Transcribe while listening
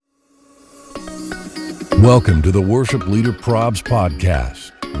Welcome to the Worship Leader Probs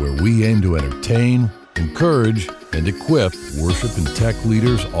podcast, where we aim to entertain, encourage, and equip worship and tech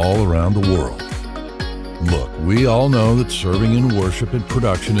leaders all around the world. Look, we all know that serving in worship and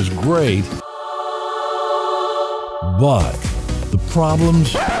production is great, but the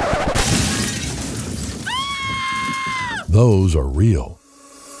problems, those are real.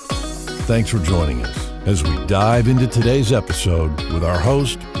 Thanks for joining us as we dive into today's episode with our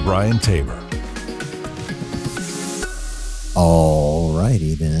host, Brian Tabor. All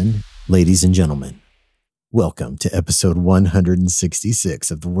righty then, ladies and gentlemen, welcome to episode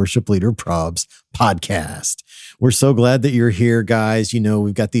 166 of the Worship Leader Probs podcast. We're so glad that you're here, guys. You know,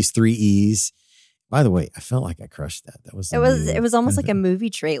 we've got these 3 E's. By the way, I felt like I crushed that. It was almost like a movie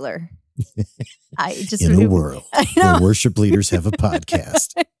trailer. In a world where worship leaders have a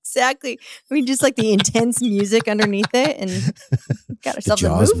podcast. Exactly. I mean, just like the intense music underneath it, and got ourselves the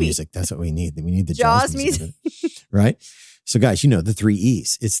Jaws a movie. Music. That's what we need. We need the Jaws music. Right? So guys, you know the 3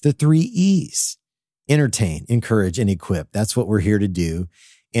 E's. It's the 3 E's. Entertain, encourage, and equip. That's what we're here to do.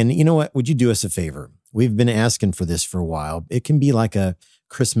 And you know what? Would you do us a favor? We've been asking for this for a while. It can be like a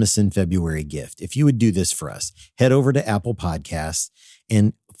Christmas in February gift. If you would do this for us, head over to Apple Podcasts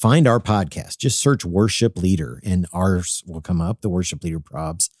and find our podcast. Just search Worship Leader and ours will come up, the Worship Leader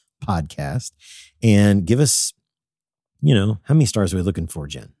Probs podcast. And give us, you know, how many stars are we looking for,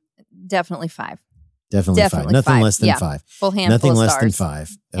 Jen? Definitely 5. Definitely 5. Nothing 5. less than 5. Full handful Nothing of less stars. than 5.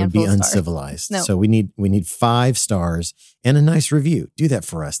 That would Handful be of stars. uncivilized. No. So we need 5 stars and a nice review. Do that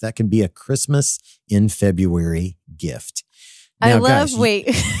for us. That can be a Christmas in February gift. Now, I love, guys,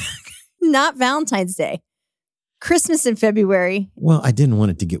 wait, not Valentine's Day. Christmas in February. Well, I didn't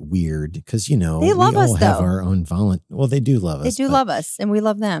want it to get weird because, you know, They love we all us, have though. our own Well, they do love us. They do love us, and we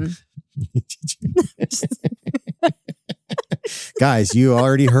love them. Guys, you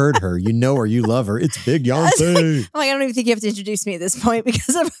already heard her. You know her. You love her. It's Big Yonsei. I don't even think you have to introduce me at this point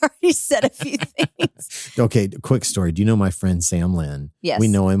because I've already said a few things. Okay, quick story. Do you know my friend Sam Lynn? Yes. We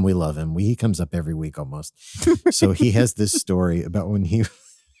know him. We love him. He comes up every week almost. So he has this story about when he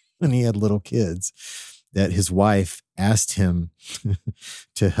had little kids that his wife asked him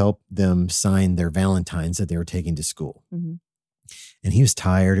to help them sign their Valentines that they were taking to school. Mm-hmm. And he was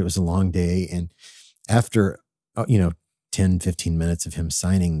tired. It was a long day. And after, 10, 15 minutes of him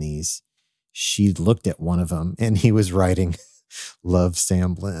signing these, she looked at one of them and he was writing, "Love,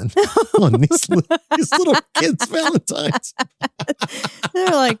 Sam Lynn," on these little kids' Valentines. They're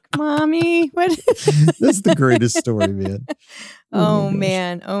like, "Mommy, what?" That's the greatest story, man. Oh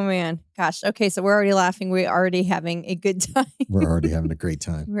man. Gosh. Okay. So we're already laughing. We're already having a good time. We're already having a great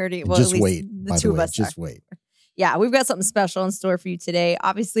time. We're already, Just at least wait. the By two the of way, us just are. wait. Yeah, we've got something special in store for you today.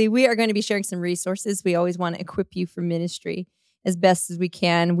 Obviously, we are going to be sharing some resources. We always want to equip you for ministry as best as we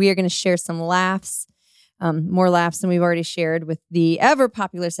can. We are going to share some laughs, more laughs than we've already shared with the ever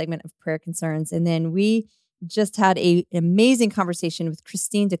popular segment of prayer concerns. And then we just had an amazing conversation with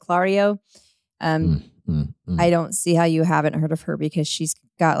Christine DeClario. I don't see how you haven't heard of her because she's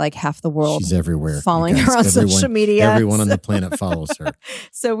got like half the world. She's everywhere. Following you guys. her on social media. Everyone on the planet follows her.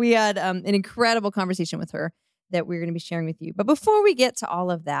 So we had an incredible conversation with her that we're going to be sharing with you. But before we get to all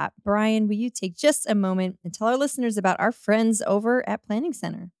of that, Brian, will you take just a moment and tell our listeners about our friends over at Planning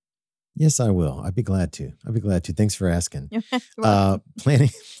Center? Yes, I will. I'd be glad to. Thanks for asking. You're welcome. Planning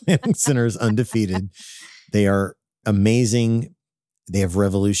Center is undefeated. They are amazing. They have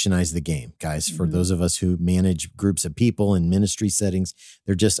revolutionized the game, guys. For those of us who manage groups of people in ministry settings,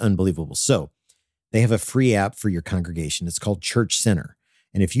 they're just unbelievable. So they have a free app for your congregation. It's called Church Center.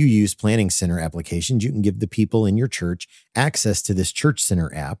 And if you use Planning Center applications, you can give the people in your church access to this Church Center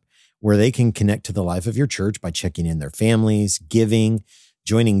app where they can connect to the life of your church by checking in their families, giving,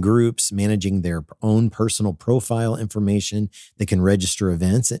 joining groups, managing their own personal profile information. They can register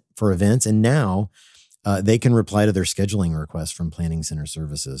events. And now they can reply to their scheduling requests from Planning Center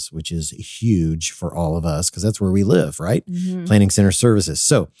Services, which is huge for all of us because that's where we live, right? Mm-hmm. Planning Center Services.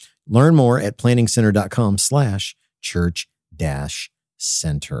 So learn more at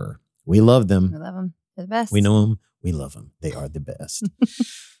planningcenter.com/church-center. We love them. We love them. They're the best. We know them. We love them. They are the best.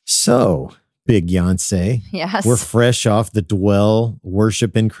 So, Big Yonsei, Yes. we're fresh off the Dwell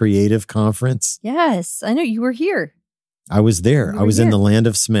Worship and Creative Conference. Yes. I know you were here. I was there. You I were was in here. the land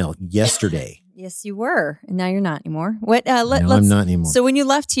of smell yesterday. Yes, you were. And now you're not anymore. What? No, I'm not anymore. So when you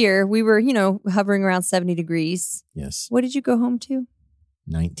left here, we were, hovering around 70 degrees. Yes. What did you go home to?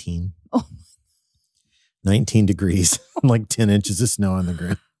 19. Oh. 19 degrees, like 10 inches of snow on the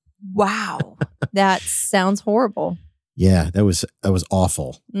ground. Wow. That sounds horrible. Yeah, that was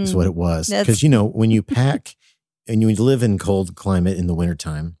awful is what it was. Because, when you pack and you live in cold climate in the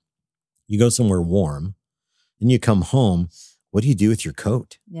wintertime, you go somewhere warm Then you come home. What do you do with your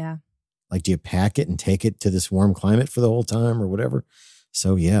coat? Yeah. Like, do you pack it and take it to this warm climate for the whole time or whatever?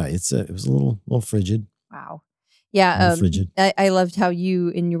 So yeah, it was a little frigid. Wow. Yeah. Frigid. I loved how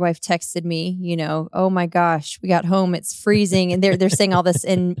you and your wife texted me, oh my gosh, we got home. It's freezing. And they're saying all this.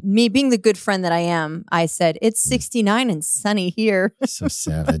 And me being the good friend that I am, I said, it's 69 and sunny here. So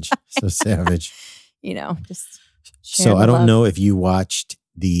savage. So savage. Just. So I don't know if you watched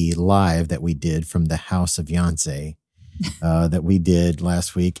the live that we did from the house of Yonsei that we did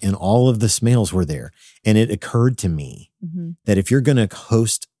last week, and all of the Smales were there. And it occurred to me that if you're going to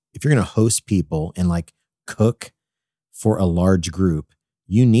host people and like cook for a large group,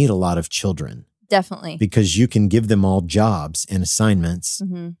 you need a lot of children. Definitely. Because you can give them all jobs and assignments.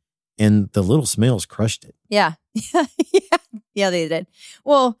 And the little Smales crushed it. Yeah. Yeah, they did.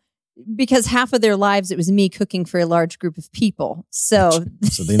 Well, because half of their lives, it was me cooking for a large group of people. So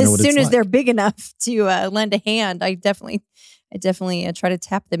they know as what soon it's as like. they're big enough to lend a hand, I definitely try to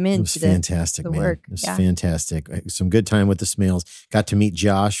tap them into It was fantastic, the man. work. It was fantastic. Some good time with the Smales. Got to meet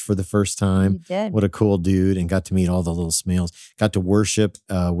Josh for the first time. You did. What a cool dude. And got to meet all the little Smales. Got to worship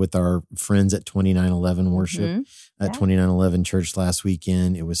with our friends at 2911 worship at 2911 church last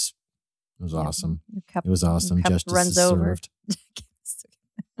weekend. It was awesome. It was awesome. Justice runs is over. served.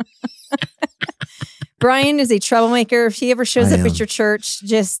 Brian is a troublemaker. If he ever shows up at your church,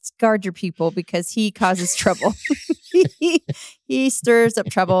 just guard your people because he causes trouble. he stirs up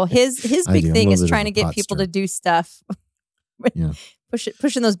trouble. His big thing is trying to get people to do stuff. Yeah.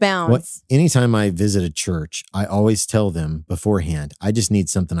 Pushing those bounds. Anytime I visit a church, I always tell them beforehand, I just need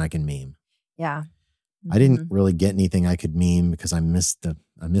something I can meme. Yeah. I didn't really get anything I could meme because I missed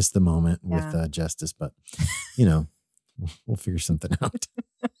the moment with Justice, but we'll figure something out.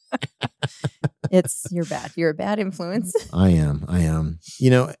 You're a bad influence. I am.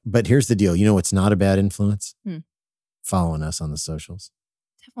 But here's the deal. You know what's not a bad influence? Following us on the socials.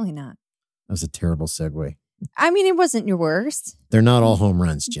 Definitely not. That was a terrible segue. I mean, it wasn't your worst. They're not all home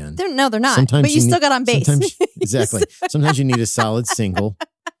runs, Jen. They're not. Sometimes but you still got on base. Exactly. Sometimes you need a solid single.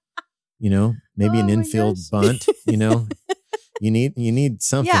 Maybe an infield bunt. You need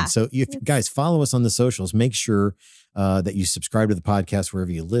something. Yeah. So if guys follow us on the socials, make sure that you subscribe to the podcast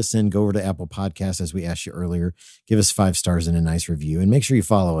wherever you listen. Go over to Apple Podcasts, as we asked you earlier. Give us 5 stars and a nice review. And make sure you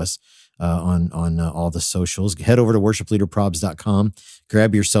follow us on all the socials. Head over to worshipleaderprobs.com.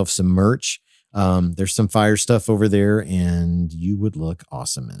 Grab yourself some merch. There's some fire stuff over there, and you would look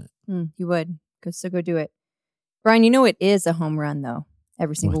awesome in it. You would. So go do it. Brian, it is a home run, though,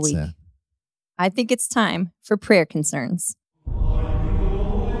 every single week. That? I think it's time for prayer concerns.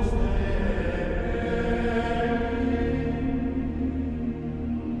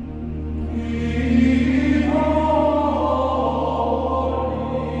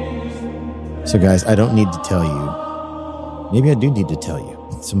 So guys, I don't need to tell you. Maybe I do need to tell you.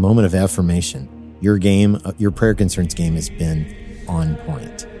 It's a moment of affirmation. Your prayer concerns game has been on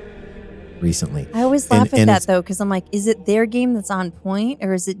point recently. I always laugh at that though, because I'm like, is it their game that's on point,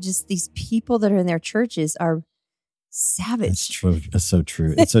 or is it just these people that are in their churches are savage? That's true. That's so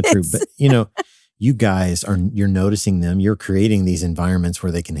true. It's so true. But you guys you're noticing them. You're creating these environments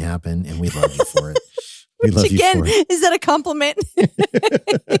where they can happen, and we love you for it. We love you for it. Is that a compliment?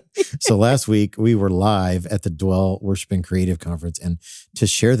 So last week we were live at the Dwell Worship and Creative Conference, and to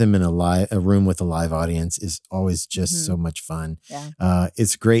share them in a room with a live audience is always just so much fun. Yeah.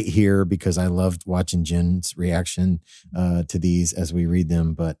 It's great here because I loved watching Jen's reaction to these as we read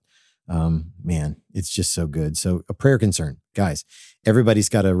them. But man, it's just so good. So a prayer concern, guys. Everybody's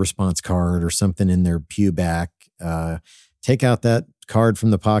got a response card or something in their pew back. Take out that card from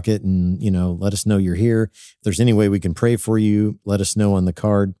the pocket and, let us know you're here. If there's any way we can pray for you, let us know on the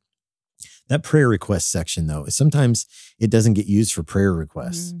card. That prayer request section, though, sometimes it doesn't get used for prayer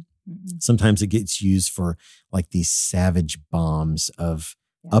requests. Mm-hmm. Sometimes it gets used for like these savage bombs of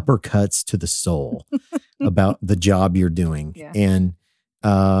uppercuts to the soul about the job you're doing. Yeah. And,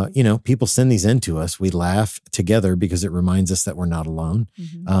 people send these in to us. We laugh together because it reminds us that we're not alone.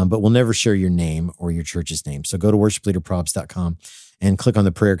 Mm-hmm. But we'll never share your name or your church's name. So go to worshipleaderprobs.com and click on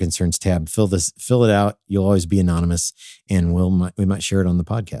the prayer concerns tab. Fill it out. You'll always be anonymous, and we might share it on the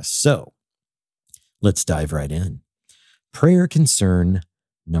podcast. So let's dive right in. Prayer concern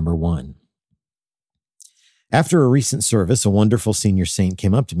number 1. After a recent service, a wonderful senior saint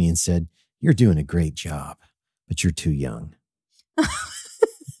came up to me and said, "You're doing a great job, but you're too young."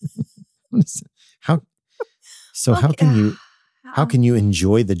 How can you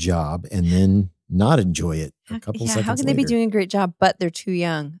enjoy the job and then not enjoy it a couple seconds How can later? they be doing a great job, but they're too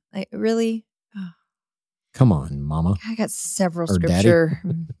young? Like, really? Oh. Come on, mama. I got several Or daddy. scripture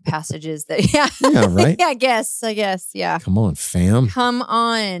passages that, yeah. Yeah, right? Yeah, I guess. Yeah. Come on, fam. Come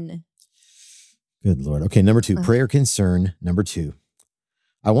on. Good Lord. Okay, number 2, prayer concern. Number 2.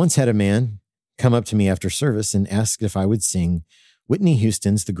 I once had a man come up to me after service and asked if I would sing Whitney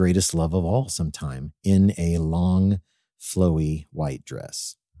Houston's The Greatest Love of All sometime in a long, flowy white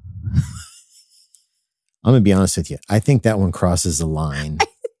dress. I'm going to be honest with you. I think that one crosses the line.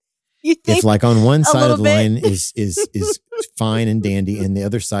 You think If like on one side of the little line is fine and dandy and the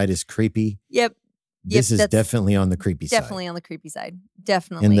other side is creepy, Yep. this is that's definitely on the creepy side. Definitely on the creepy side.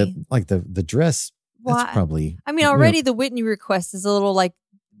 Definitely. And the dress, Why- that's probably. I mean, already the Whitney request is a little like,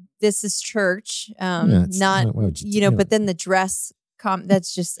 this is church. Not, why would but then the dress,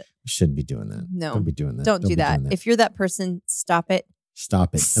 that's just, shouldn't be doing that. No. Don't be doing that. don't do be that. doing If you're that person, stop it.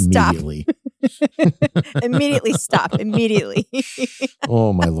 Stop it Stop. immediately. Immediately stop. Immediately.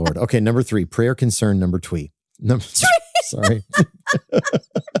 Oh my Lord. Okay, number 3, prayer concern number 2. Sorry.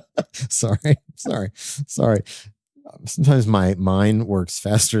 Sorry. Sometimes my mind works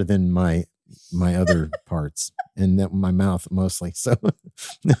faster than my other parts, and that my mouth mostly. So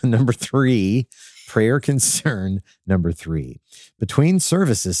number 3, prayer concern number 3. Between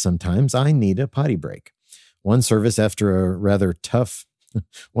services, sometimes I need a potty break. One Sunday after a rather tough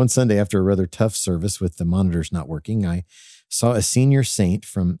service with the monitors not working, I saw a senior saint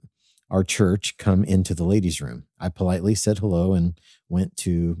from our church come into the ladies' room. I politely said hello and went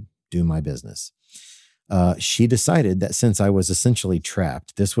to do my business. She decided that since I was essentially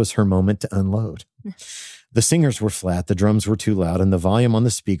trapped, this was her moment to unload. The singers were flat, the drums were too loud, and the volume on the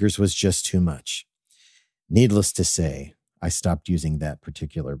speakers was just too much. Needless to say, I stopped using that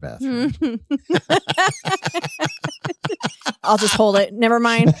particular bathroom. I'll just hold it. Never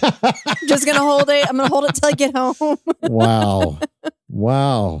mind. Just going to hold it. I'm going to hold it till I get home. Wow.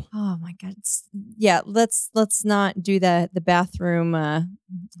 Oh my God. Yeah. Let's not do that. The bathroom.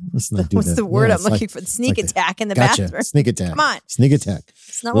 Let's not do what's that. the word Yeah, I'm looking for? The sneak like attack in the Gotcha. bathroom. Sneak attack. Come on. Sneak attack.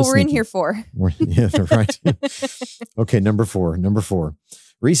 It's not Little what we're in sneaky. here for. Yeah, right. Okay, number 4.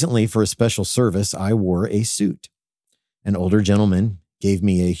 Recently, for a special service, I wore a suit. An older gentleman gave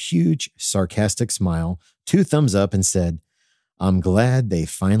me a huge, sarcastic smile, 2 thumbs up, and said, "I'm glad they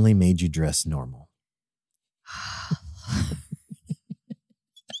finally made you dress normal."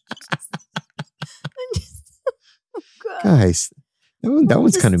 Guys, that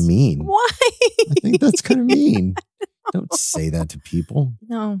one's kind of mean. Why? I think that's kind of mean. Don't say that to people.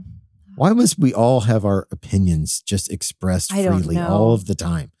 No. Why must we all have our opinions just expressed I don't freely know. all of the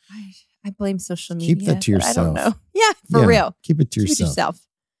time? I blame social media. Keep that to but I don't yourself. know. Yeah, for Yeah, real. Keep it to Keep it yourself.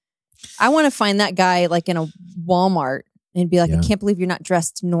 I want to find that guy like in a Walmart and be like, Yeah. I can't believe you're not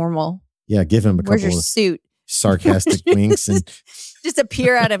dressed normal. Yeah, give him a Where's couple your of suit? sarcastic winks and Just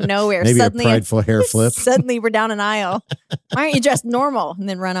appear out of nowhere. maybe Suddenly, a prideful hair flip. Suddenly we're down an aisle. Why aren't you dressed normal? And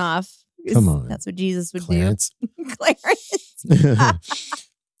then run off. Come on. That's what Jesus would Clarence. do. Clarence.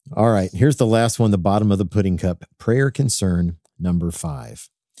 All right, here's the last one, the bottom of the pudding cup. Prayer concern number 5.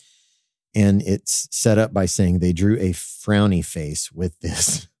 And it's set up by saying they drew a frowny face with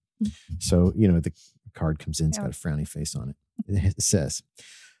this. So, the card comes in, it's got a frowny face on it. It says,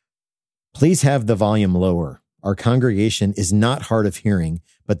 "Please have the volume lower. Our congregation is not hard of hearing,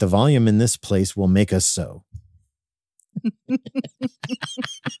 but the volume in this place will make us so."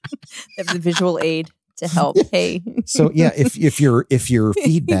 Have the visual aid to help. Hey. So yeah, if your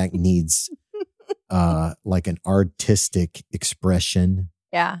feedback needs like an artistic expression,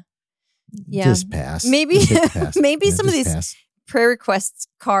 Yeah. just pass. Maybe Just pass. maybe Yeah, some of just these pass. prayer request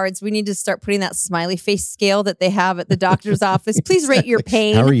cards, we need to start putting that smiley face scale that they have at the doctor's office. Please rate your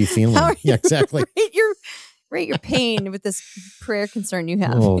pain. How are you feeling? How are Yeah, exactly. Rate your pain with this prayer concern you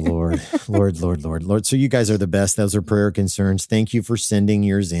have. Oh, Lord. So you guys are the best. Those are prayer concerns. Thank you for sending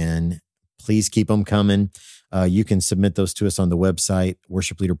yours in. Please keep them coming. You can submit those to us on the website,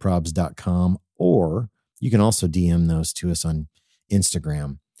 worshipleaderprobs.com, or you can also DM those to us on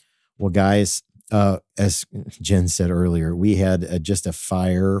Instagram. Well, guys, as Jen said earlier, we had just a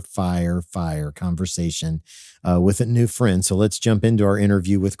fire conversation with a new friend. So let's jump into our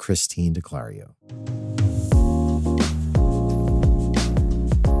interview with Christine DeClario.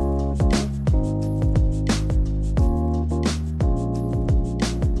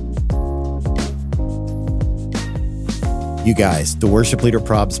 You guys, the Worship Leader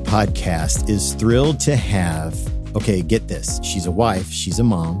Probs podcast is thrilled to have, okay, get this. She's a wife. She's a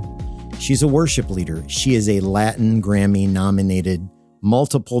mom. She's a worship leader. She is a Latin Grammy nominated,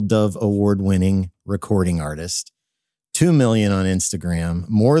 multiple Dove Award winning recording artist. 2 million on Instagram,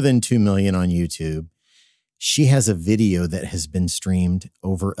 more than 2 million on YouTube. She has a video that has been streamed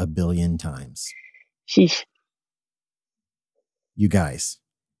over 1 billion times. Sheesh. You guys,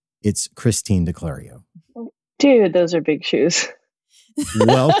 it's Christine DeClario. Dude, those are big shoes.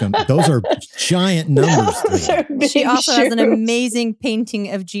 Welcome. Those are giant numbers. Those are big She also has an shoes. amazing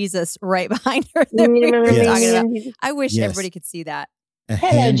painting of Jesus right behind her. That we were Yes. talking about. I wish Yes. everybody could see that. A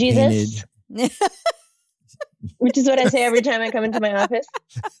Hello, hand-painted- Jesus. Which is what I say every time I come into my office.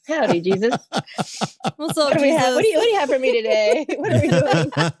 Howdy, Jesus. What's up, What do we Jesus? have? What do you have for me today? What are we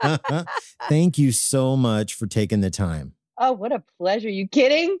doing? Thank you so much for taking the time. Oh, what a pleasure. You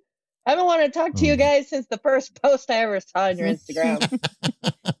kidding? I've been wanting to talk to you guys since the first post I ever saw on your Instagram.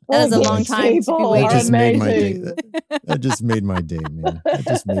 That was a Oh, long these time to be people waiting. are That just made my day. amazing. That just made my day, man. That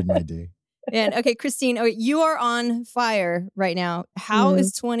just made my day. And okay, Christine, you are on fire right now. How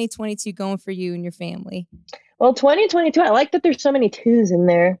is 2022 going for you and your family? Well, 2022, I like that there's so many twos in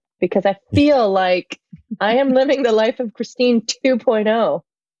there because I feel like I am living the life of Christine 2.0.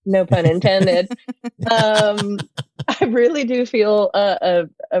 No pun intended. I really do feel a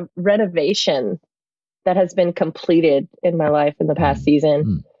renovation that has been completed in my life in the past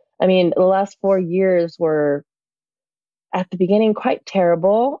season. I mean, the last 4 years were at the beginning quite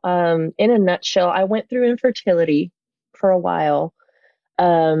terrible. In a nutshell, I went through infertility for a while.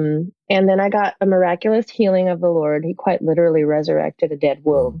 And then I got a miraculous healing of the Lord. He quite literally resurrected a dead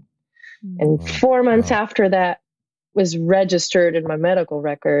womb. And Wow. 4 months Wow. after that was registered in my medical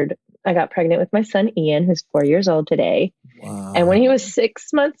record, I got pregnant with my son, Ian, who's 4 years old today. Wow. And when he was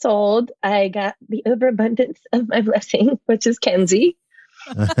 6 months old, I got the overabundance of my blessing, which is Kenzie.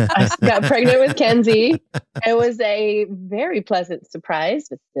 I got pregnant with Kenzie. It was a very pleasant surprise,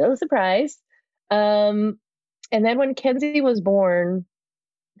 but still a surprise. And then when Kenzie was born,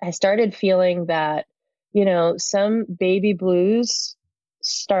 I started feeling that, some baby blues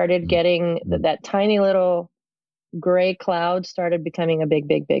started getting that tiny little gray cloud started becoming a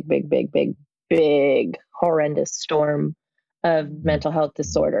big, horrendous storm of mental health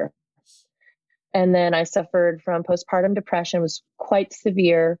disorder. And then I suffered from postpartum depression. It was quite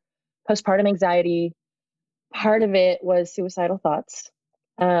severe. Postpartum anxiety. Part of it was suicidal thoughts,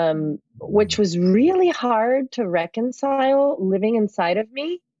 which was really hard to reconcile living inside of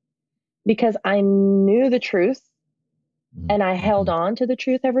me because I knew the truth and I held on to the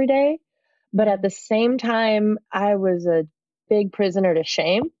truth every day. But at the same time, I was a big prisoner to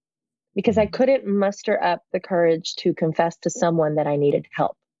shame because I couldn't muster up the courage to confess to someone that I needed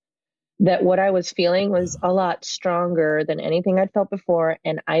help. That what I was feeling was a lot stronger than anything I'd felt before,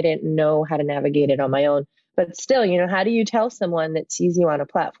 and I didn't know how to navigate it on my own. But still, how do you tell someone that sees you on a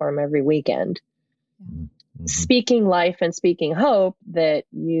platform every weekend, speaking life and speaking hope, that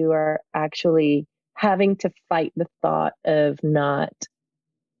you are actually having to fight the thought of not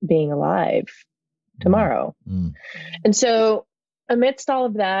being alive tomorrow? And so amidst all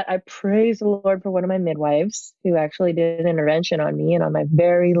of that, I praise the Lord for one of my midwives who actually did an intervention on me. And on my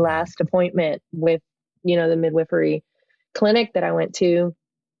very last appointment with, the midwifery clinic that I went to,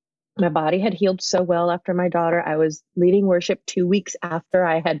 my body had healed so well after my daughter. I was leading worship 2 weeks after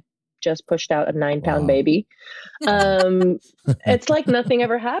I had just pushed out a 9-pound baby. It's like nothing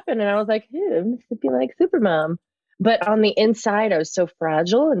ever happened. And I was like, I'm just be like Supermom. But on the inside, I was so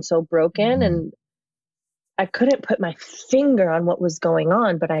fragile and so broken, and I couldn't put my finger on what was going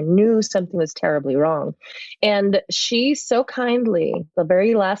on, but I knew something was terribly wrong. And she so kindly, the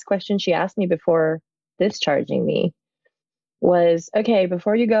very last question she asked me before discharging me was, okay,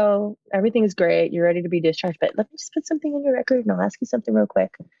 before you go, everything is great. You're ready to be discharged, but let me just put something in your record and I'll ask you something real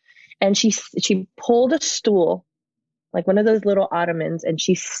quick. And she pulled a stool, like one of those little ottomans, and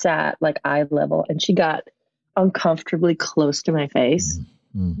she sat like eye level, and she got uncomfortably close to my face.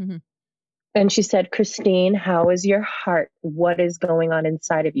 And she said, Christine, how is your heart? What is going on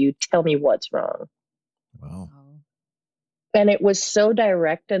inside of you? Tell me what's wrong. Wow. And it was so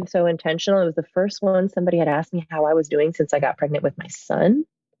direct and so intentional. It was the first one somebody had asked me how I was doing since I got pregnant with my son,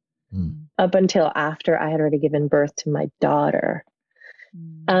 up until after I had already given birth to my daughter.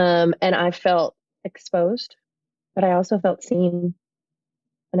 And I felt exposed, but I also felt seen.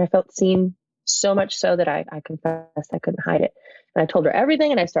 And I felt seen so much so that I confessed I couldn't hide it. And I told her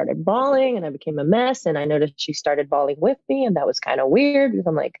everything, and I started bawling, and I became a mess. And I noticed she started bawling with me, and that was kind of weird because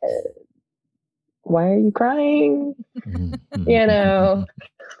I'm like, why are you crying?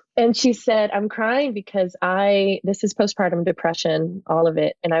 And she said, I'm crying because this is postpartum depression, all of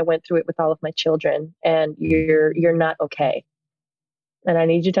it. And I went through it with all of my children, and you're not okay. And I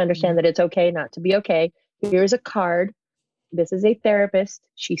need you to understand that it's okay not to be okay. Here's a card. This is a therapist.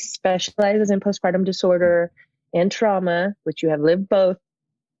 She specializes in postpartum disorder and trauma, which you have lived both.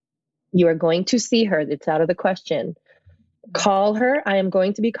 You are going to see her. It's out of the question. Call her. I am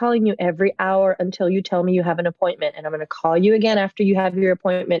going to be calling you every hour until you tell me you have an appointment. And I'm going to call you again after you have your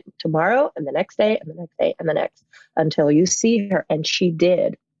appointment tomorrow and the next day and the next day and the next until you see her. And she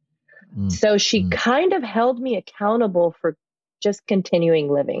did. So she kind of held me accountable for just continuing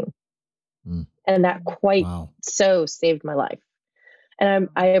living. And that quite so saved my life. And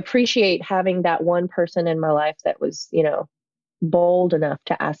I appreciate having that one person in my life that was, bold enough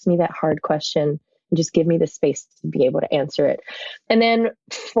to ask me that hard question and just give me the space to be able to answer it. And then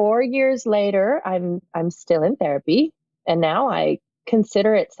 4 years later, I'm still in therapy. And now I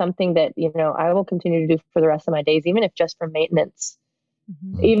consider it something that, I will continue to do for the rest of my days, even if just for maintenance.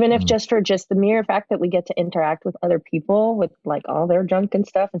 Even if just for the mere fact that we get to interact with other people with like all their junk and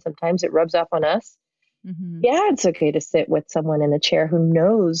stuff. And sometimes it rubs off on us. Yeah, it's okay to sit with someone in a chair who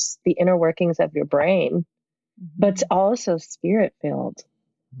knows the inner workings of your brain, but also spirit filled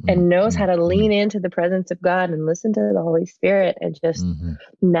and knows how to lean into the presence of God and listen to the Holy Spirit and just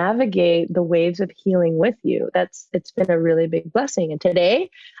navigate the waves of healing with you. It's been a really big blessing. And today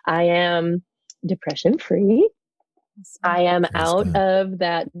I am depression free. I am out of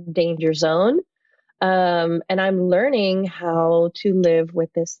that danger zone. And I'm learning how to live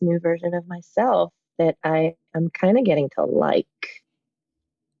with this new version of myself that I am kind of getting to like,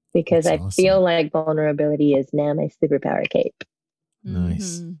 because I feel like vulnerability is now my superpower cape.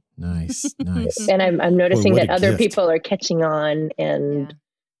 Nice. And I'm noticing that other people are catching on, and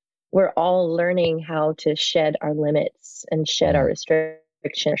we're all learning how to shed our limits and shed our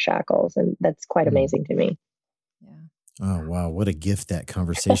restriction shackles. And that's quite amazing to me. Oh, wow. What a gift that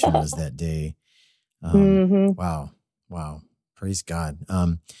conversation was that day. Wow. Praise God.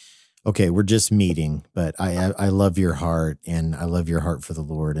 Okay, we're just meeting, but I love your heart, and I love your heart for the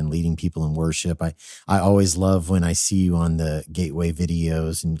Lord and leading people in worship. I always love when I see you on the Gateway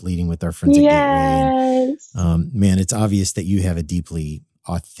videos and leading with our friends at Gateway. And, man, it's obvious that you have a deeply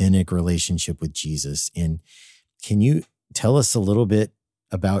authentic relationship with Jesus. And can you tell us a little bit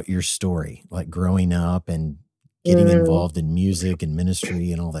about your story, like growing up and getting involved in music and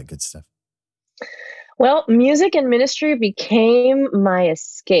ministry and all that good stuff? Well, music and ministry became my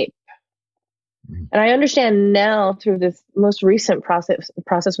escape. And I understand now through this most recent process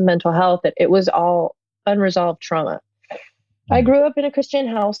with mental health that it was all unresolved trauma. I grew up in a Christian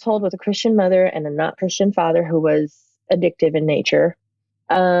household with a Christian mother and a not Christian father who was addictive in nature.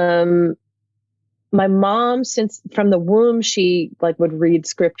 My mom, since from the womb, she would read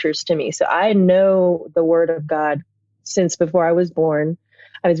scriptures to me. So I know the word of God since before I was born.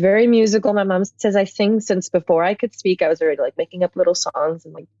 I was very musical. My mom says I sing since before I could speak. I was already making up little songs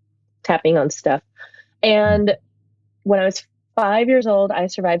and tapping on stuff. And when I was 5 years old, I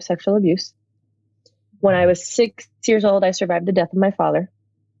survived sexual abuse. When I was 6 years old, I survived the death of my father.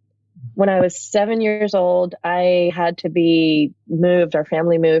 When I was 7 years old, I had to be moved. Our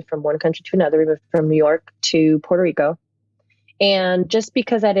family moved from one country to another. We moved from New York to Puerto Rico. And just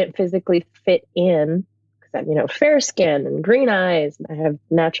because I didn't physically fit in, because I'm, fair skin and green eyes, and I have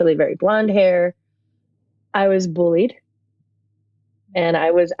naturally very blonde hair, I was bullied. And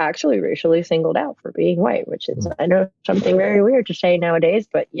I was actually racially singled out for being white, which is, I know, something very weird to say nowadays,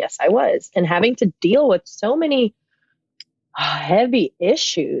 but yes, I was. And having to deal with so many heavy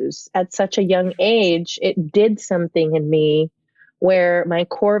issues at such a young age, it did something in me where my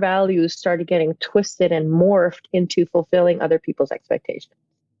core values started getting twisted and morphed into fulfilling other people's expectations.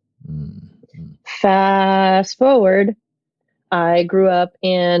 Fast forward, I grew up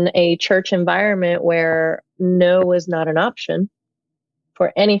in a church environment where no was not an option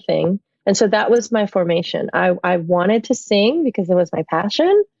for anything. And so that was my formation. I wanted to sing because it was my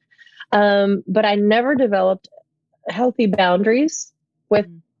passion. But I never developed healthy boundaries with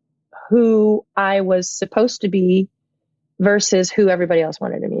who I was supposed to be versus who everybody else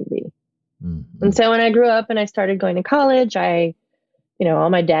wanted me to be. And so when I grew up and I started going to college, all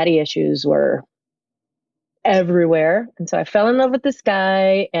my daddy issues were everywhere. And so I fell in love with this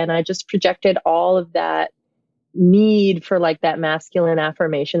guy, and I just projected all of that need for that masculine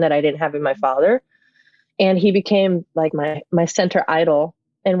affirmation that I didn't have in my father. And he became my center idol.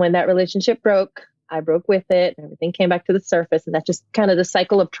 And when that relationship broke, I broke with it, and everything came back to the surface. And that's just kind of the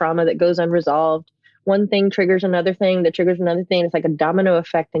cycle of trauma that goes unresolved. One thing triggers another thing that triggers another thing. It's like a domino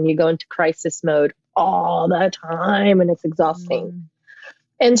effect, and you go into crisis mode all the time, and it's exhausting.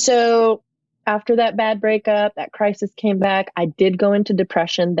 And so after that bad breakup, that crisis came back. I did go into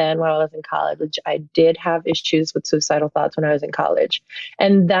depression then while I was in college. I did have issues with suicidal thoughts when I was in college.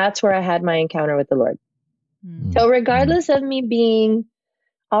 And that's where I had my encounter with the Lord. So regardless of me being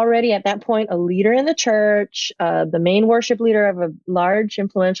already at that point a leader in the church, the main worship leader of a large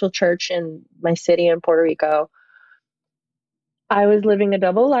influential church in my city in Puerto Rico, I was living a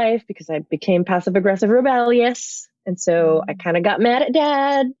double life because I became passive aggressive rebellious. And so I kind of got mad at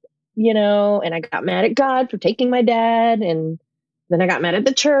dad, and I got mad at God for taking my dad. And then I got mad at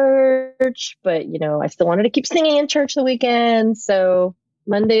the church, but, I still wanted to keep singing in church the weekend. So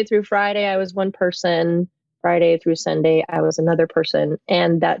Monday through Friday, I was one person. Friday through Sunday, I was another person.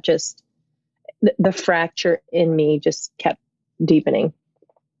 And that just, the fracture in me just kept deepening.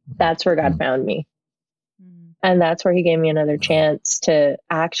 That's where God found me. And that's where he gave me another chance to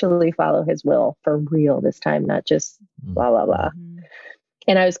actually follow his will for real this time, not just blah, blah, blah.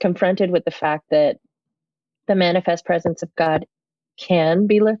 And I was confronted with the fact that the manifest presence of God can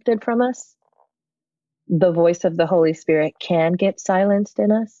be lifted from us. The voice of the Holy Spirit can get silenced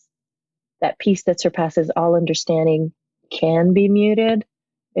in us. That peace that surpasses all understanding can be muted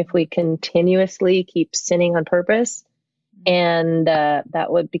if we continuously keep sinning on purpose. And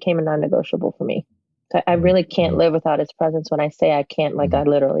that became a non-negotiable for me. I really can't live without his presence. When I say I can't, like I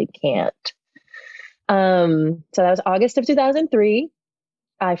literally can't. So that was August of 2003.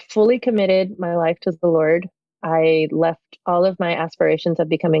 I fully committed my life to the Lord. I left all of my aspirations of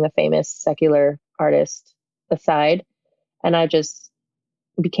becoming a famous secular artist aside. And I just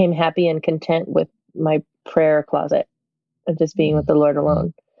became happy and content with my prayer closet of just being with the Lord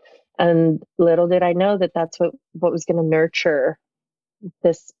alone. And little did I know that that's what was going to nurture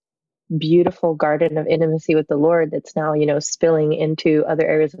this beautiful garden of intimacy with the Lord that's now, spilling into other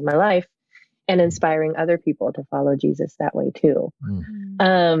areas of my life and inspiring other people to follow Jesus that way too.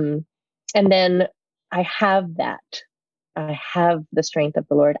 And then I have that. I have the strength of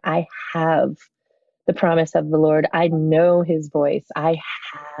the Lord. I have the promise of the Lord. I know his voice. I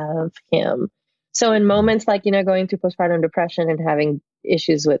have him. So in moments like, going through postpartum depression and having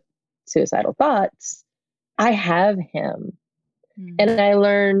issues with suicidal thoughts, I have him. And I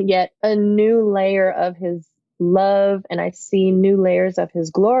learn yet a new layer of his love, and I see new layers of his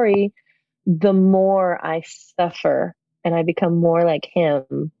glory the more I suffer and I become more like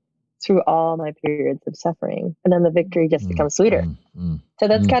him through all my periods of suffering. And then the victory just becomes sweeter. So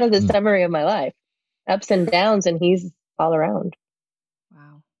that's kind of the summary of my life. Ups and downs, and he's all around.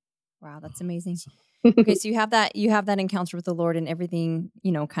 Wow, that's amazing. Okay, so you have that encounter with the Lord, and everything,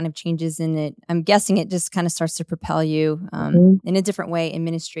 kind of changes in it. I'm guessing it just kind of starts to propel you in a different way in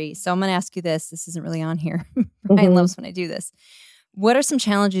ministry. So I'm going to ask you this. This isn't really on here. Brian loves when I do this. What are some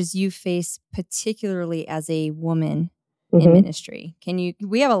challenges you face, particularly as a woman in ministry?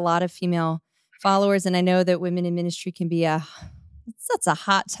 We have a lot of female followers, and I know that women in ministry can be that's a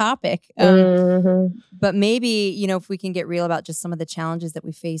hot topic. But maybe, if we can get real about just some of the challenges that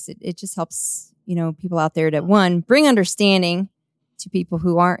we face, it just helps, people out there to, one, bring understanding to people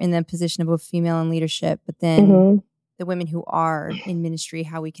who aren't in the position of a female in leadership, but then the women who are in ministry,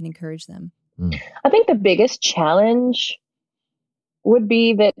 how we can encourage them. I think the biggest challenge would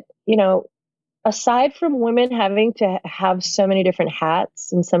be that, aside from women having to have so many different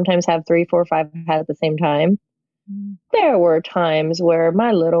hats and sometimes have 3, 4, 5 hats at the same time, there were times where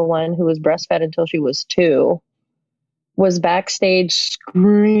my little one, who was breastfed until she was 2, was backstage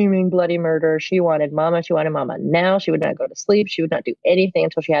screaming bloody murder. She wanted mama. She wanted mama now. She would not go to sleep. She would not do anything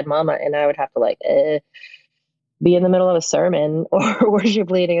until she had mama. And I would have to be in the middle of a sermon or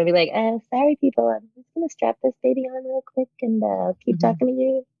worship leading and be like, sorry, people, I'm just going to strap this baby on real quick and keep talking to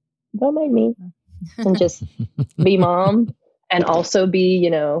you. Don't mind me. And just be mom and also be,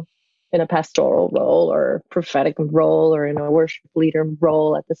 in a pastoral role or prophetic role or in a worship leader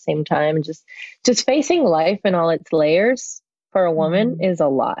role at the same time. Just facing life in all its layers for a woman is a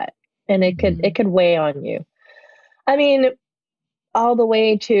lot. And it could weigh on you. I mean, all the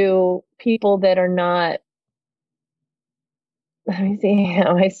way to people that are not, let me see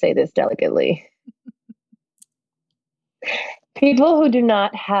how I say this delicately. People who do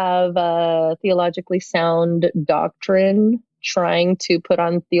not have a theologically sound doctrine trying to put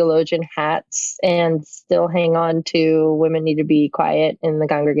on theologian hats and still hang on to women need to be quiet in the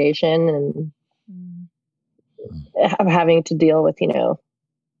congregation and having to deal with,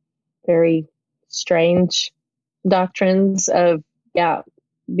 very strange doctrines of,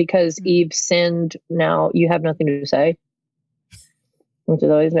 because Eve sinned, now you have nothing to say, which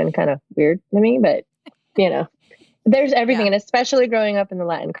has always been kind of weird to me, but, there's everything. And especially growing up in the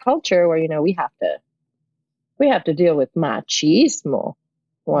Latin culture where, we have to deal with machismo,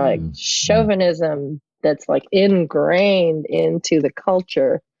 like chauvinism that's like ingrained into the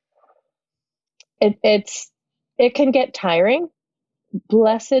culture. It can get tiring.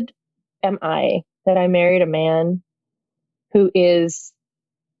 Blessed am I that I married a man who is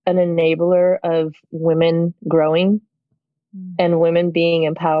an enabler of women growing and women being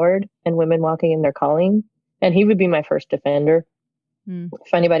empowered and women walking in their calling. And he would be my first defender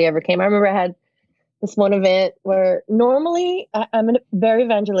if anybody ever came. I remember I had this one event where normally I'm very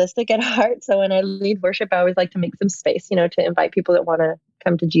evangelistic at heart. So when I lead worship, I always like to make some space, to invite people that want to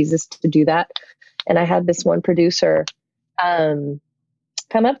come to Jesus to do that. And I had this one producer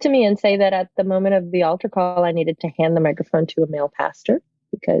come up to me and say that at the moment of the altar call, I needed to hand the microphone to a male pastor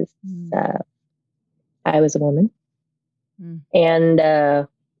because I was a woman. And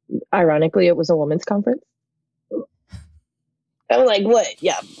ironically, it was a women's conference. I was like, what?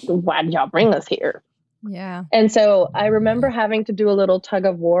 Yeah. Why did y'all bring us here? Yeah. And so I remember having to do a little tug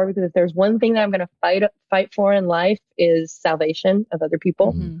of war, because if there's one thing that I'm going to fight for in life is salvation of other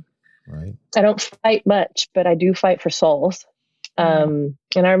people. Right. I don't fight much, but I do fight for souls. And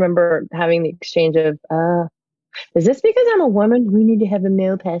I remember having the exchange of, is this because I'm a woman? We need to have a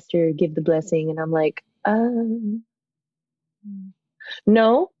male pastor give the blessing. And I'm like,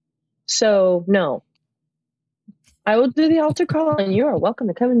 no. So no, I will do the altar call and you are welcome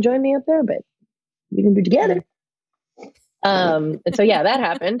to come and join me up there, but we can do it together. And so, yeah, that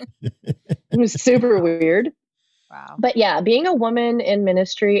happened. It was super weird. Wow. But yeah, being a woman in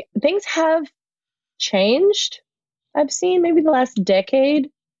ministry, things have changed. I've seen maybe the last decade,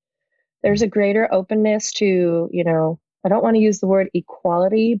 there's a greater openness to, I don't want to use the word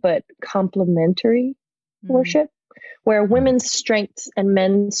equality, but complementary worship, where women's strengths and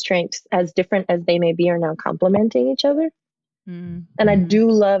men's strengths, as different as they may be, are now complementing each other. And I do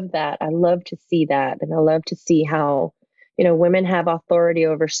love that. I love to see that. And I love to see how, women have authority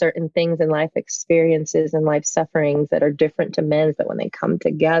over certain things and life experiences and life sufferings that are different to men's, that when they come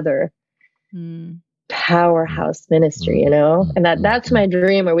together, powerhouse ministry, and that's my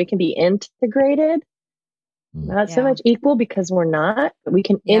dream, where we can be integrated, not so much equal, because we're not, but we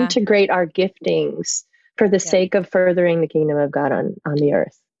can integrate our giftings for the sake of furthering the kingdom of God on the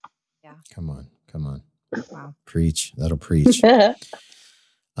earth. Yeah. Come on. Wow. Preach. That'll preach.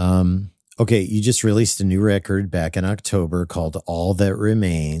 Okay. You just released a new record back in October called All That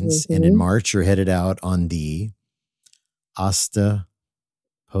Remains. And in March, you're headed out on the Hasta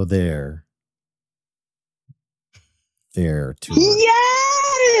Poder Fair tour.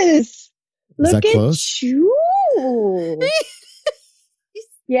 Yes! Look at close? you.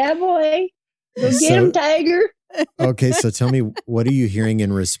 Yeah, boy. Go get him, Tiger. Okay, so tell me, what are you hearing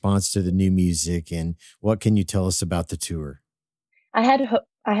in response to the new music, and what can you tell us about the tour? I had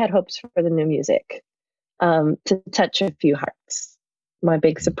hopes for the new music to touch a few hearts. My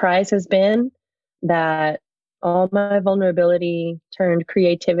big surprise has been that all my vulnerability turned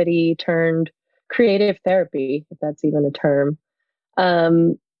creativity, turned creative therapy, if that's even a term,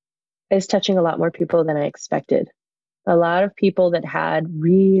 is touching a lot more people than I expected. A lot of people that had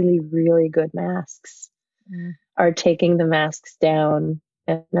really, really good masks are taking the masks down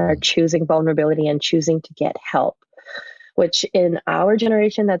and are choosing vulnerability and choosing to get help, which in our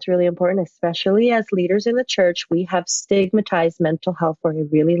generation, that's really important, especially as leaders in the church. We have stigmatized mental health for a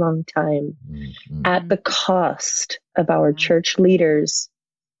really long time at the cost of our church leaders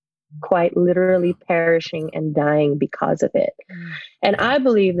quite literally perishing and dying because of it. And I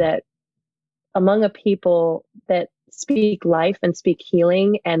believe that among a people that speak life and speak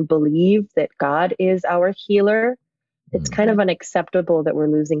healing and believe that God is our healer, it's kind of unacceptable that we're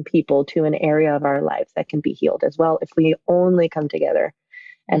losing people to an area of our lives that can be healed as well if we only come together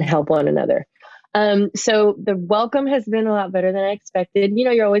and help one another. So the welcome has been a lot better than I expected.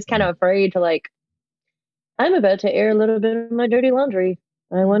 You're always kind of afraid to, like, I'm about to air a little bit of my dirty laundry.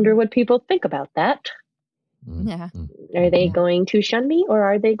 I wonder what people think about that. Yeah. Are they going to shun me, or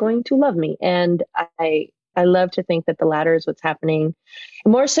are they going to love me? And I love to think that the latter is what's happening.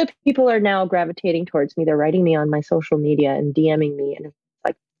 More so, people are now gravitating towards me. They're writing me on my social media and DMing me, and it's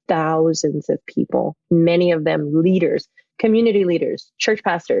like thousands of people, many of them leaders, community leaders, church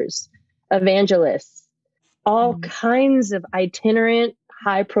pastors, evangelists, all kinds of itinerant,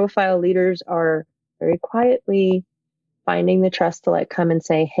 high-profile leaders are very quietly finding the trust to come and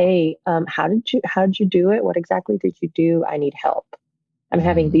say, hey, how did you do it? What exactly did you do? I need help. I'm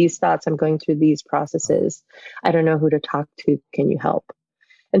having these thoughts. I'm going through these processes. I don't know who to talk to. Can you help?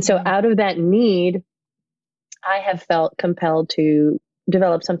 And so out of that need, I have felt compelled to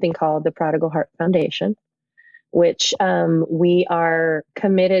develop something called the Prodigal Heart Foundation, which we are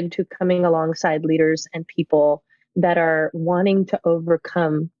committed to coming alongside leaders and people that are wanting to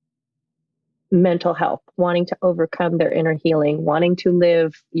overcome mental health, wanting to overcome their inner healing, wanting to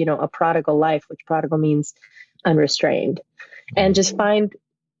live, a prodigal life, which prodigal means unrestrained, and just find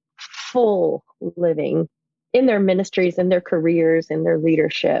full living in their ministries, in their careers, in their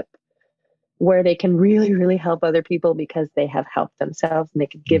leadership, where they can really, really help other people because they have helped themselves, and they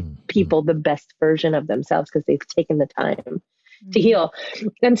can give people the best version of themselves because they've taken the time to heal.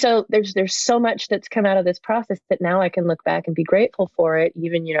 And so there's so much that's come out of this process that now I can look back and be grateful for it.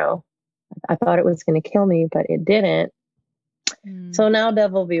 Even, I thought it was going to kill me, but it didn't. So now,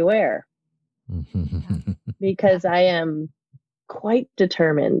 devil beware, because I am quite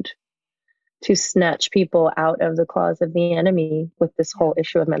determined to snatch people out of the claws of the enemy with this whole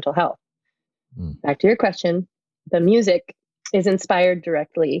issue of mental health. Back to your question, the music is inspired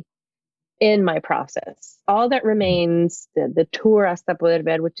directly in my process. All that remains, the tour Hasta Poder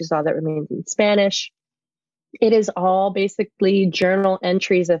Ver, which is all that remains in Spanish, it is all basically journal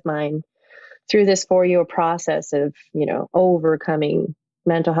entries of mine through this 4-year process of, overcoming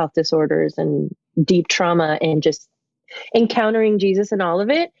mental health disorders and deep trauma and just encountering Jesus in all of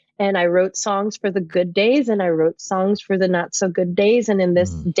it. And I wrote songs for the good days and I wrote songs for the not so good days. And in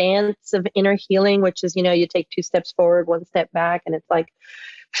this dance of inner healing, which is, you take 2 steps forward, 1 step back, and it's like,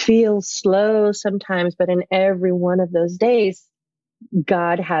 feels slow sometimes, but in every one of those days,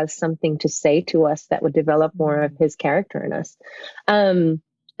 God has something to say to us that would develop more of his character in us. And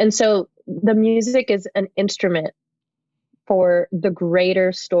so the music is an instrument for the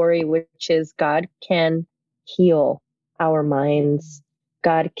greater story, which is God can heal our minds.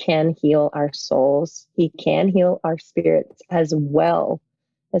 God can heal our souls. He can heal our spirits as well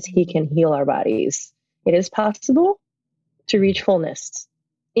as he can heal our bodies. It is possible to reach fullness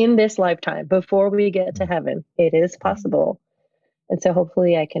in this lifetime before we get to heaven. It is possible. And so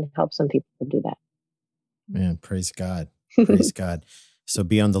hopefully I can help some people do that. Man, praise God. Praise God. So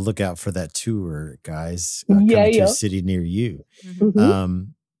be on the lookout for that tour, guys, coming to a city near you.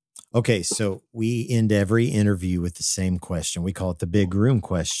 Okay, so we end every interview with the same question. We call it the big room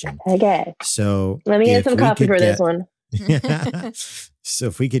question. Okay. So let me get some coffee for this one. So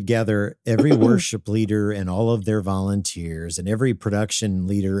if we could gather every worship leader and all of their volunteers and every production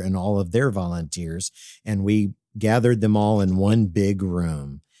leader and all of their volunteers, and we gathered them all in one big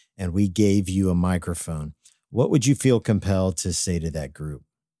room and we gave you a microphone, what would you feel compelled to say to that group?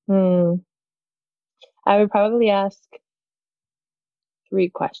 I would probably ask 3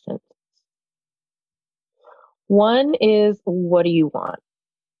 questions. One is, what do you want?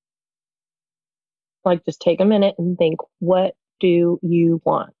 Like, just take a minute and think, what do you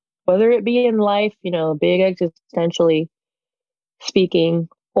want? Whether it be in life, big existentially speaking,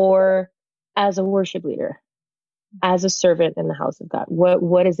 or as a worship leader, as a servant in the house of God.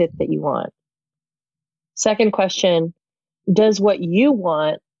 What is it that you want? Second question, does what you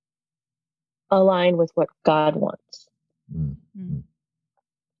want align with what God wants?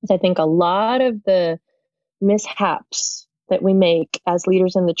 I think a lot of the mishaps that we make as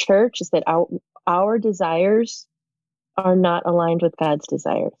leaders in the church is that our desires are not aligned with God's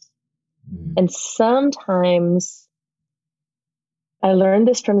desires. And sometimes I learned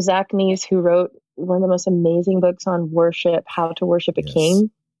this from Zach Neese, who wrote one of the most amazing books on worship, How to Worship a King.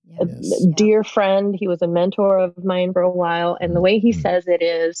 A dear friend. He was a mentor of mine for a while. And the way he says it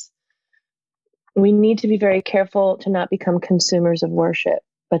is, we need to be very careful to not become consumers of worship,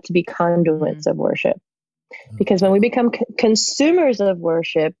 but to be conduits of worship. Because when we become consumers of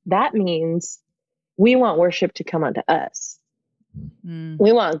worship, that means we want worship to come onto us.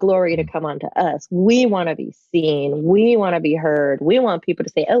 We want glory to come onto us. We want to be seen. We want to be heard. We want people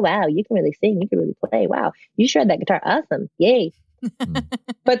to say, oh, wow, you can really sing. You can really play. Wow, you shred that guitar. Awesome. Yay.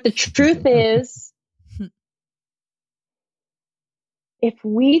 But the truth is, if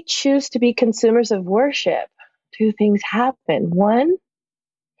we choose to be consumers of worship, 2 things happen. One,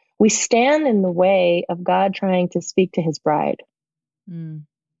 we stand in the way of God trying to speak to his bride. And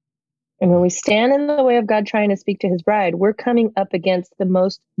when we stand in the way of God trying to speak to his bride, we're coming up against the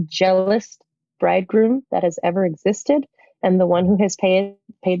most jealous bridegroom that has ever existed, and the one who has paid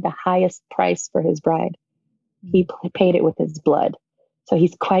the highest price for his bride. He paid it with his blood. So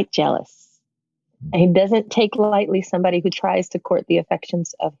he's quite jealous. And he doesn't take lightly somebody who tries to court the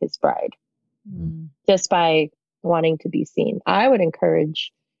affections of his bride just by wanting to be seen. I would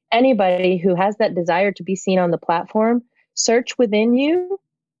encourage anybody who has that desire to be seen on the platform, search within you.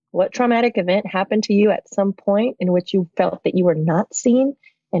 What traumatic event happened to you at some point in which you felt that you were not seen,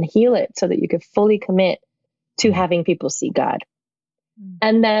 and heal it so that you could fully commit to having people see God.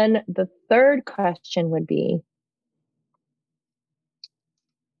 And then the third question would be,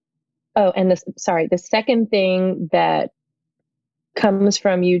 the second thing that comes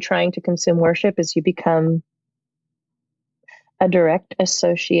from you trying to consume worship is you become a direct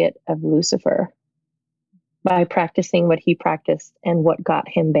associate of Lucifer by practicing what he practiced and what got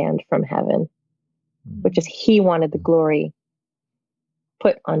him banned from heaven, which is he wanted the glory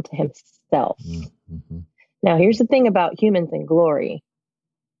put onto himself. Now, here's the thing about humans and glory.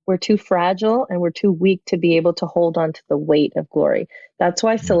 We're too fragile and we're too weak to be able to hold on to the weight of glory. That's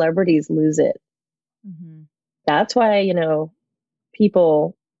why celebrities lose it. Mm-hmm. That's why,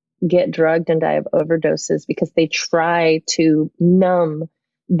 people get drugged and die of overdoses, because they try to numb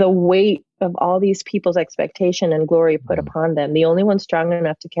the weight of all these people's expectation and glory put upon them. The only one strong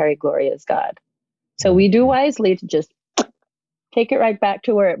enough to carry glory is God. So we do wisely to just take it right back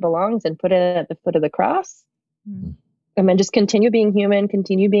to where it belongs and put it at the foot of the cross. Mm-hmm. And then just continue being human,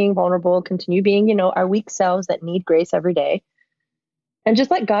 continue being vulnerable, continue being, our weak selves that need grace every day. And just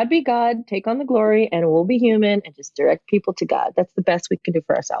let God be God, take on the glory, and we'll be human and just direct people to God. That's the best we can do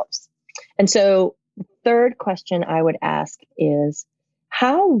for ourselves. And so the third question I would ask is,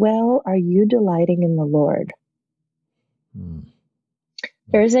 how well are you delighting in the Lord?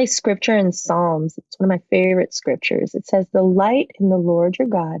 There's a scripture in Psalms. It's one of my favorite scriptures. It says, "Delight in the Lord your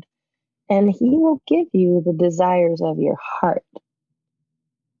God, and he will give you the desires of your heart."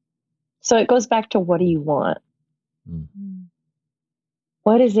 So it goes back to, what do you want?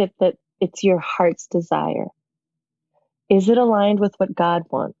 What is it that it's your heart's desire? Is it aligned with what God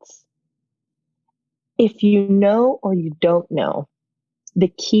wants? If you know or you don't know, the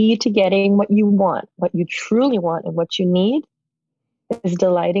key to getting what you want, what you truly want and what you need, is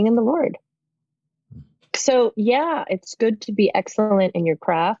delighting in the Lord. So yeah, it's good to be excellent in your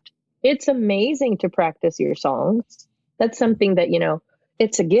craft. It's amazing to practice your songs. That's something that,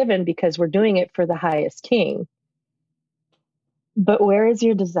 it's a given because we're doing it for the highest King. But where is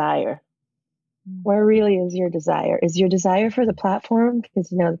your desire? Where really is your desire? Is your desire for the platform? Because,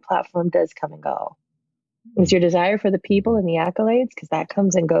 the platform does come and go. Is your desire for the people and the accolades? Because that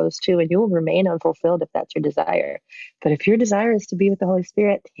comes and goes too, and you will remain unfulfilled if that's your desire. But if your desire is to be with the Holy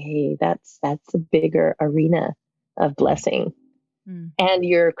Spirit, hey, that's a bigger arena of blessing. And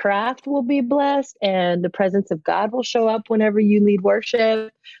your craft will be blessed, and the presence of God will show up whenever you lead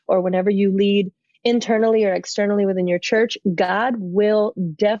worship or whenever you lead internally or externally within your church. God will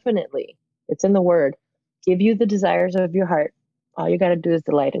definitely, it's in the word, give you the desires of your heart. All you got to do is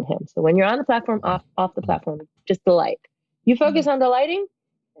delight in him. So when you're on the platform, off the platform, just delight. You focus on delighting,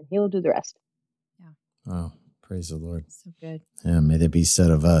 and he will do the rest. Yeah. Oh, praise the Lord. So good. Yeah, may that be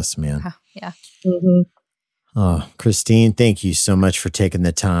said of us, man. Yeah. Mm-hmm. Oh, Christine, thank you so much for taking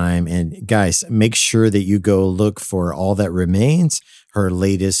the time. And guys, make sure that you go look for All That Remains, her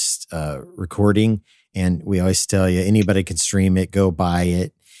latest recording. And we always tell you, anybody can stream it, go buy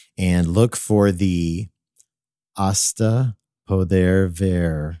it, and look for the Hasta Poder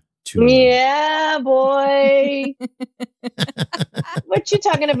Ver tour. Yeah, boy. What you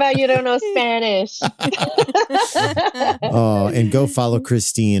talking about? You don't know Spanish. Oh, and go follow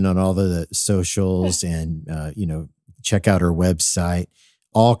Christine on all the socials and, check out her website.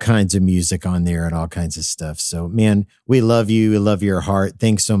 All kinds of music on there and all kinds of stuff. So, man, we love you. We love your heart.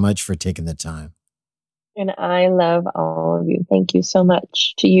 Thanks so much for taking the time. And I love all of you. Thank you so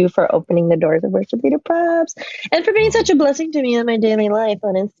much to you for opening the doors of Worship Leader Probs and for being such a blessing to me in my daily life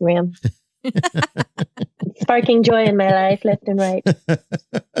on Instagram. Sparking joy in my life left and right.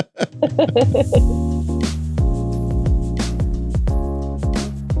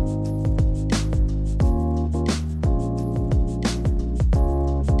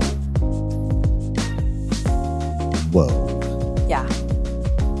 Whoa. Yeah.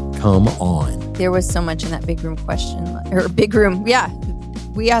 Come on. There was so much in that big room question, or big room. Yeah.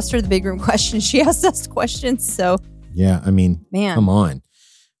 We asked her the big room question. She asked us questions. So yeah, I mean, man, come on.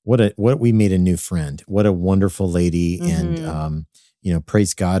 What we made a new friend. What a wonderful lady. And,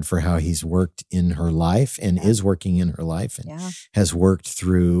 praise God for how he's worked in her life and is working in her life and has worked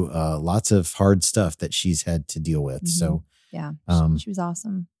through lots of hard stuff that she's had to deal with. So yeah, she was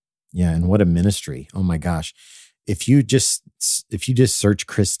awesome. Yeah. And what a ministry. Oh my gosh. If you just search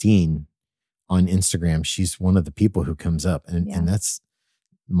Christine on Instagram, she's one of the people who comes up and that's,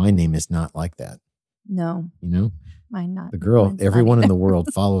 my name is not like that. No, mine not. The girl, everyone in the world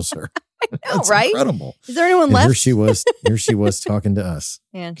follows her. I know, That's right? incredible. Is there anyone And left? Here she was talking to us.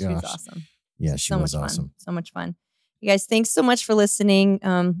 Man, she was awesome. Yeah, she was awesome. So much fun. You guys, thanks so much for listening.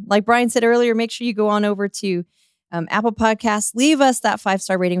 Like Brian said earlier, make sure you go on over to Apple Podcasts. Leave us that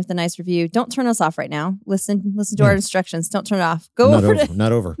 5-star rating with a nice review. Don't turn us off right now. Listen to our instructions. Don't turn it off. Not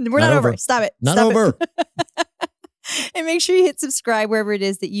over. We're not over. Stop it. Not Stop over. And make sure you hit subscribe wherever it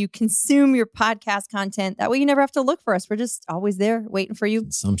is that you consume your podcast content. That way you never have to look for us. We're just always there waiting for you.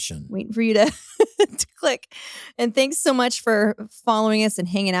 Consumption. Waiting for you to, to click. And thanks so much for following us and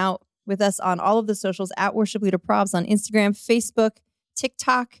hanging out with us on all of the socials at Worship Leader Probs on Instagram, Facebook,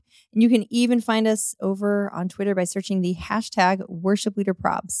 TikTok. And you can even find us over on Twitter by searching the hashtag Worship Leader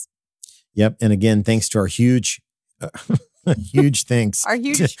Probs. Yep. And again, thanks to our huge Huge thanks.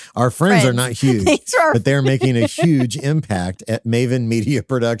 Our friends are not huge, but they're making a huge impact at Maven Media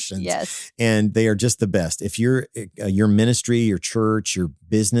Productions. Yes. And they are just the best. If you're your ministry, your church, your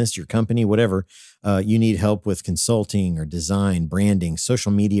business, your company, whatever, you need help with consulting or design, branding,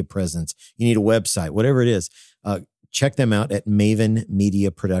 social media presence, you need a website, whatever it is, check them out at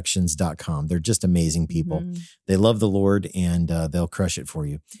mavenmediaproductions.com. They're just amazing people. Mm-hmm. They love the Lord, and they'll crush it for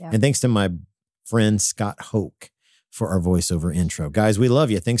you. Yeah. And thanks to my friend Scott Hoke for our voiceover intro. Guys, we love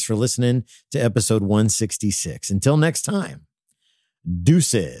you. Thanks for listening to episode 166. Until next time,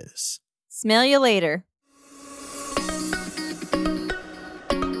 deuces. Smell you later.